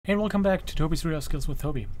Hey, and welcome back to Toby's Real Skills with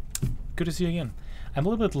Toby. Good to see you again. I'm a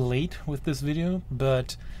little bit late with this video,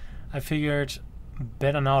 but I figured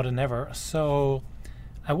better now than never. So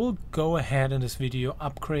I will go ahead in this video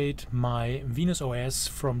upgrade my VenusOS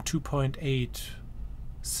from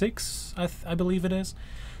 2.86, I believe it is,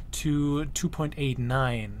 to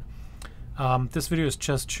 2.89. This video is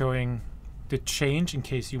just showing the change in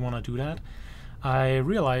case you want to do that. I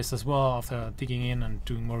realized as well after digging in and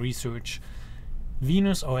doing more research,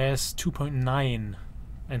 VenusOS 2.9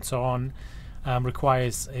 and so on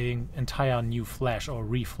requires an entire new flash or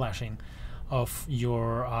reflashing of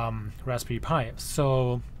your Raspberry Pi.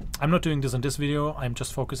 So I'm not doing this in this video. I'm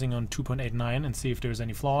just focusing on 2.89 and see if there's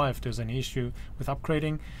any flaw, if there's any issue with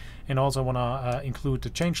upgrading. And also want to include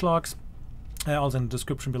the changelogs also in the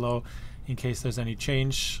description below in case there's any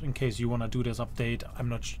change, in case you want to do this update. I'm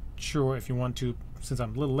not sure if you want to, since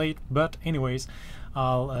I'm a little late, but anyways,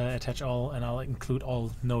 I'll attach all and I'll include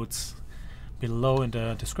all notes below in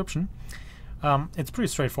the description. It's pretty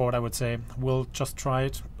straightforward, I would say. We'll just try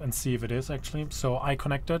it and see if it is actually. So I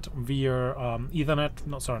connected via Ethernet,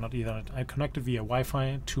 not Ethernet, I connected via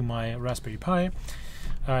Wi-Fi to my Raspberry Pi.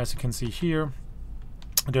 As you can see here,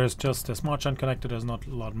 there's just a smart shunt connected. There's not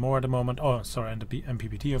a lot more at the moment. Oh, sorry, and the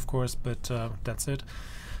MPPT of course, but that's it.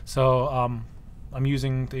 So I'm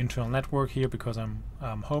using the internal network here because I'm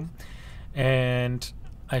home, and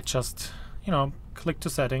I just, click to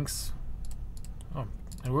settings. Oh,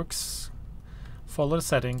 it works. Follow the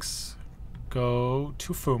settings, go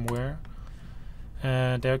to firmware,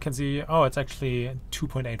 and there you can see, oh, it's actually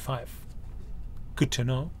 2.85. Good to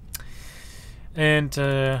know. And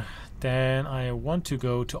then I want to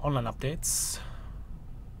go to online updates,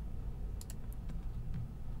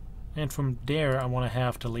 and from there I want to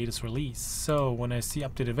have the latest release. So when I see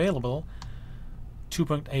update available,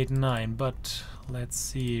 2.89, but let's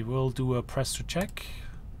see, we'll do a press to check.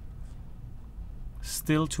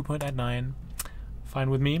 Still 2.89, fine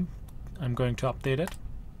with me. I'm going to update it.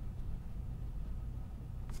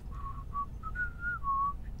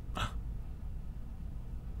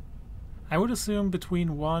 I would assume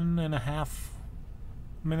between 1.5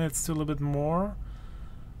 minutes to a little bit more.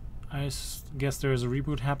 I guess there is a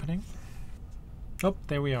reboot happening. Oh,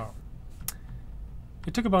 there we are.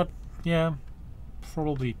 It took about,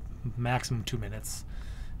 probably maximum 2 minutes,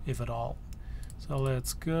 if at all. So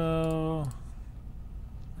let's go.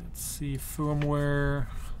 Let's see, firmware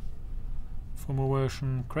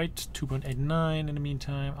version, great, 2.89 in the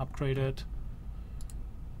meantime, upgraded.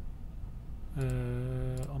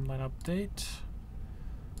 Online update.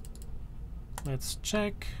 Let's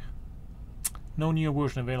check. No new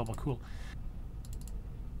version available. Cool.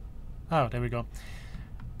 Oh, there we go.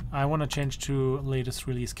 I want to change to latest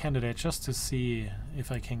release candidate just to see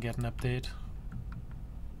if I can get an update.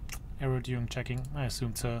 Error during checking. I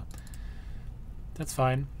assumed so. That's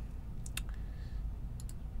fine.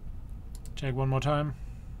 Check one more time.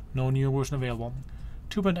 No new version available.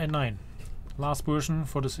 2.89. Last version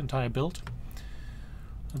for this entire build.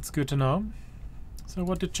 That's good to know. So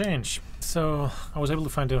what did change? So I was able to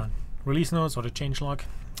find the release notes, or the changelog,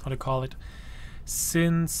 how to call it.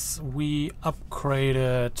 Since we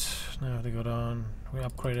upgraded, now I have to go down, we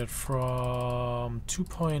upgraded from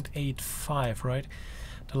 2.85, right?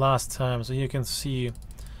 The last time. So you can see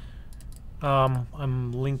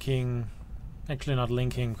I'm linking, actually not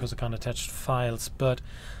linking because I can't attach files, but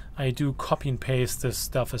I do copy and paste this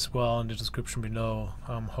stuff as well in the description below.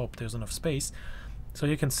 Hope there's enough space. So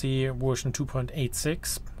you can see version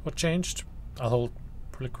 2.86 what changed. I'll hold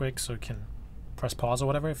pretty quick so you can press pause or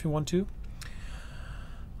whatever if you want to.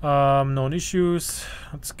 Known issues,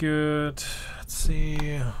 that's good. Let's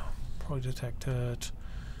see, probably detected.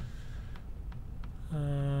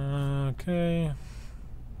 Okay.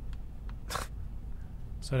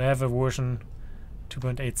 So they have a version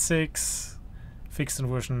 2.86, fixed in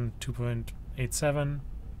version 2.87.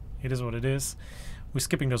 It is what it is. We're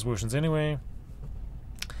skipping those versions anyway.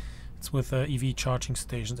 It's with EV charging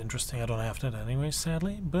stations. Interesting. I don't have that anyway,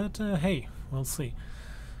 sadly. But hey, we'll see.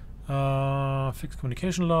 Fixed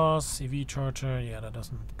communication loss, EV charger. Yeah, that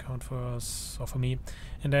doesn't count for us or for me.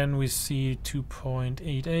 And then we see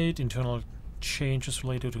 2.88 internal changes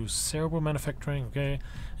related to Cerbo manufacturing. Okay,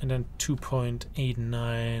 and then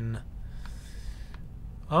 2.89.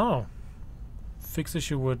 Oh, fixed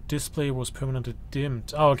issue where display was permanently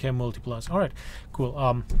dimmed. Oh, okay, MultiPlus. All right,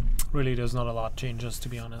 cool. Really, there's not a lot of changes, to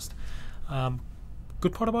be honest.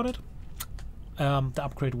 Good part about it, the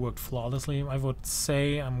upgrade worked flawlessly. I would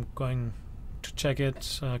say I'm going to check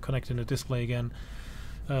it, connecting the display again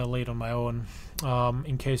later on my own.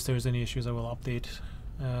 In case there's any issues, I will update,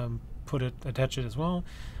 attach it as well.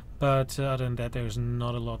 But other than that, there's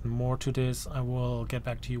not a lot more to this. I will get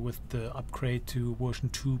back to you with the upgrade to version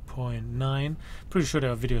 2.9. Pretty sure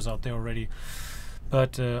there are videos out there already,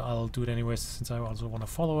 but I'll do it anyways, since I also want to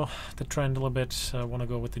follow the trend a little bit. I want to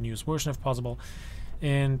go with the newest version if possible.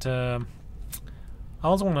 And I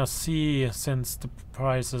also want to see, since the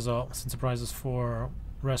prices for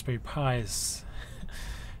Raspberry Pis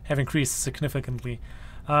have increased significantly,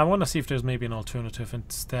 I want to see if there's maybe an alternative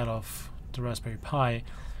instead of the Raspberry Pi.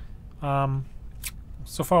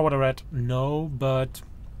 So far what I read, no, but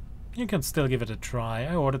you can still give it a try.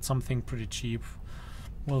 I ordered something pretty cheap.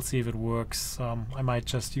 We'll see if it works. I might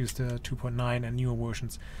just use the 2.9 and newer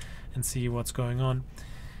versions and see what's going on.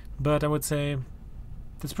 But I would say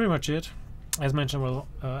that's pretty much it. As mentioned, we'll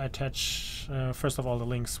attach first of all the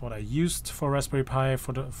links what I used for Raspberry Pi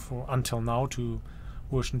for until now to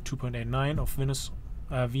version 2.89 of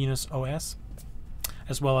VenusOS,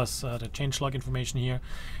 as well as the changelog information here.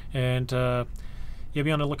 And yeah,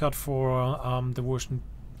 be on the lookout for the version,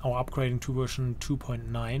 or upgrading to version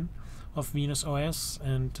 2.9 of VenusOS,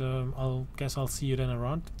 and I'll see you then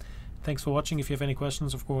around. Thanks for watching. If you have any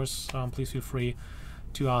questions, of course, please feel free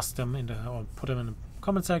to ask them or put them in the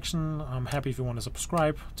comment section. I'm happy if you want to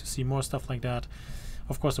subscribe to see more stuff like that.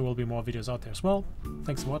 Of course, there will be more videos out there as well.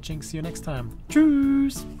 Thanks for watching. See you next time.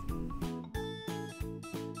 Tschüss!